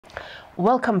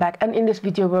Welcome back, and in this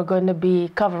video we're going to be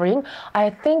covering I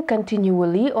Think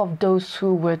Continually of Those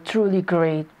Who Were Truly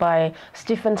Great by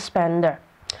Stephen Spender.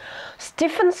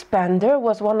 Stephen Spender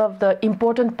was one of the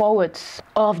important poets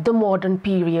of the modern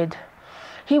period.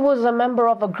 He was a member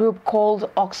of a group called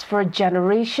Oxford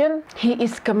Generation. He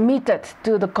is committed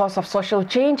to the cause of social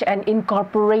change and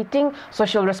incorporating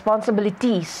social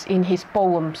responsibilities in his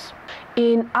poems.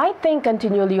 In I Think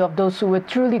Continually of Those Who Were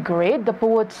Truly Great, the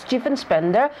poet Stephen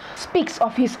Spender speaks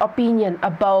of his opinion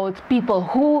about people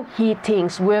who he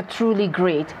thinks were truly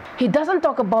great. He doesn't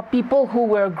talk about people who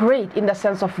were great in the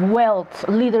sense of wealth,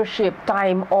 leadership,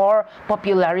 time, or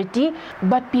popularity,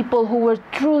 but people who were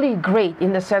truly great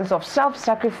in the sense of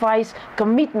self-sacrifice,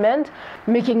 commitment,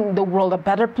 making the world a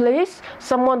better place,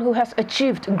 someone who has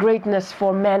achieved greatness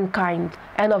for mankind,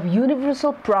 and of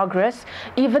universal progress,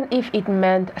 even if it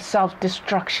meant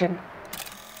self-destruction.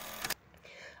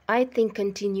 I Think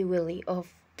Continually of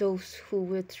Those Who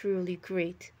Were Truly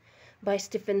Great by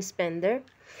Stephen Spender.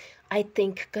 I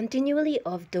think continually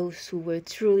of those who were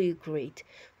truly great,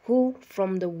 who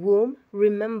from the womb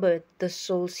remembered the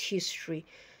soul's history,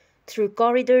 through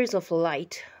corridors of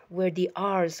light, where the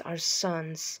hours are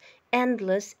suns,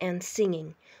 endless and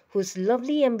singing, whose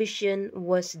lovely ambition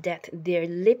was that their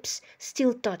lips,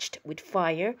 still touched with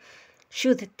fire,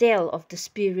 should tell of the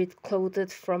spirit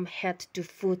clothed from head to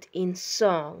foot in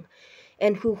song,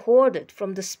 and who hoarded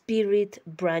from the spirit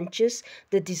branches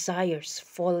the desires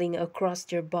falling across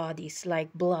their bodies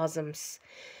like blossoms.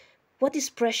 What is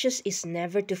precious is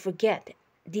never to forget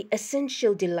the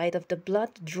essential delight of the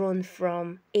blood drawn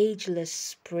from ageless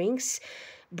springs,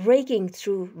 breaking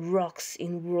through rocks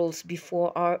in worlds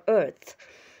before our earth.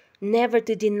 Never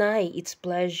to deny its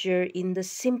pleasure in the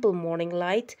simple morning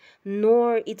light,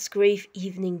 nor its grave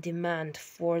evening demand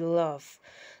for love.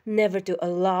 Never to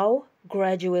allow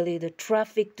gradually the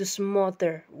traffic to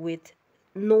smother with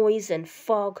noise and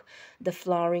fog the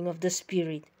flowering of the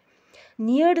spirit.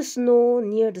 Near the snow,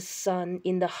 near the sun,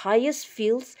 in the highest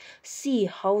fields, see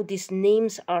how these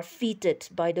names are fitted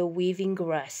by the waving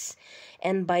grass,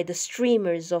 and by the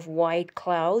streamers of white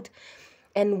cloud,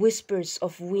 and whispers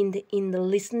of wind in the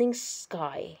listening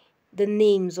sky. The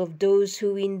names of those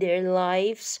who in their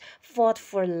lives fought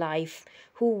for life,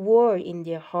 who wore in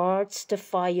their hearts the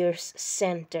fire's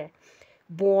center.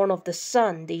 Born of the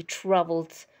sun, they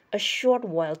traveled a short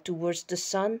while towards the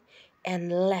sun, and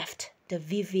left the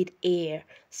vivid air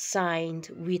signed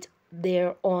with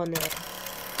their honor.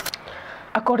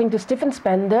 According to Stephen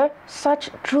Spender, such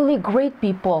truly great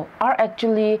people are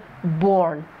actually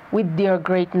born with their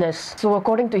greatness. So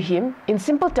according to him, in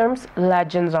simple terms,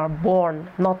 legends are born,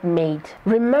 not made.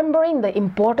 Remembering the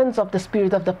importance of the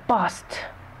spirit of the past,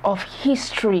 of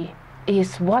history,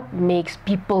 is what makes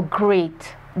people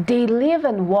great. They live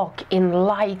and walk in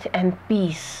light and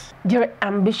peace. Their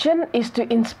ambition is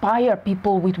to inspire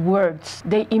people with words.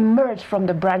 They emerge from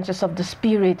the branches of the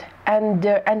spirit, and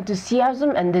their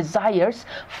enthusiasm and desires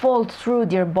fall through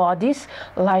their bodies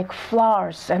like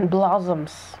flowers and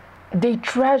blossoms. They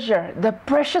treasure the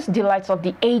precious delights of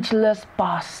the ageless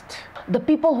past. The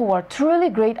people who are truly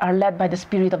great are led by the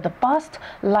spirit of the past,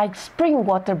 like spring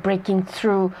water breaking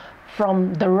through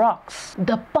from the rocks.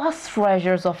 The past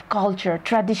treasures of culture,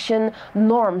 tradition,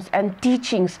 norms, and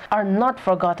teachings are not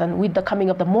forgotten with the coming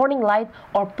of the morning light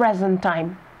or present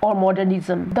time or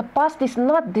modernism. The past is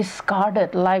not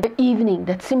discarded like the evening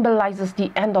that symbolizes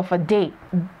the end of a day.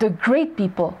 The great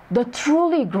people, the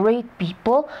truly great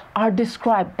people, are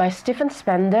described by Stephen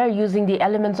Spender using the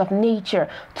elements of nature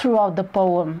throughout the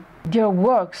poem. Their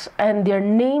works and their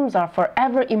names are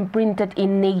forever imprinted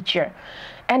in nature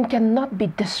and cannot be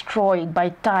destroyed by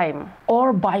time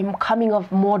or by coming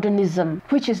of modernism,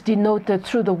 which is denoted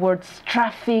through the words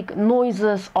traffic,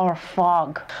 noises, or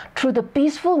fog. Through the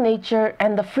peaceful nature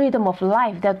and the freedom of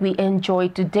life that we enjoy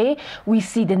today, we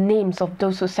see the names of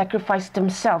those who sacrificed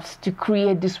themselves to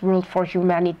create this world for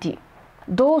humanity.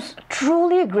 Those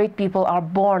truly great people are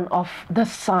born of the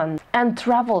sun and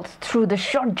traveled through the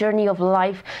short journey of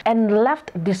life and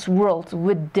left this world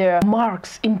with their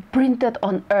marks imprinted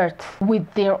on earth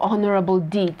with their honorable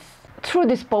deeds. Through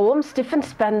this poem, Stephen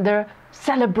Spender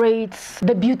celebrates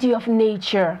the beauty of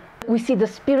nature. We see the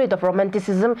spirit of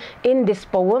romanticism in this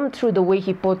poem through the way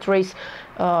he portrays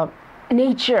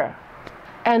nature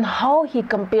and how he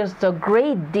compares the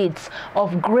great deeds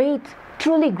of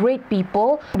truly great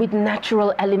people with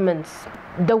natural elements.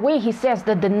 The way he says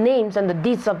that the names and the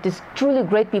deeds of these truly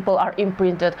great people are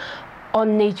imprinted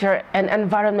on nature and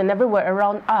environment everywhere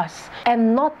around us,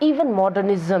 and not even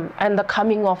modernism and the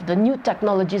coming of the new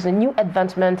technologies and new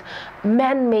advancements,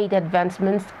 man-made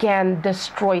advancements, can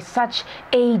destroy such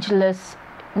ageless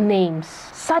names,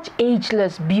 such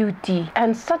ageless beauty,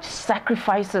 and such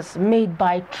sacrifices made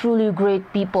by truly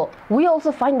great people. We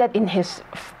also find that in his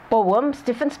poem,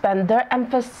 Stephen Spender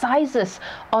emphasizes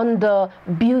on the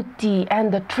beauty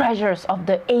and the treasures of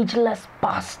the ageless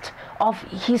past of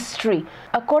history.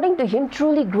 According to him,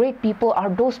 truly great people are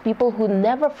those people who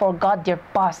never forgot their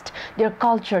past, their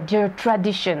culture, their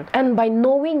tradition. And by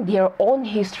knowing their own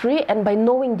history and by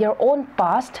knowing their own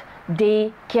past,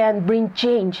 they can bring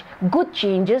change, good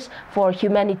changes for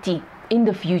humanity in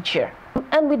the future.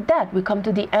 And with that, we come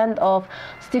to the end of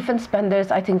Stephen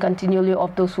Spender's, I think, continually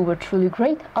of those who were truly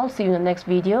great. I'll see you in the next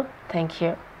video. Thank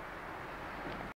you.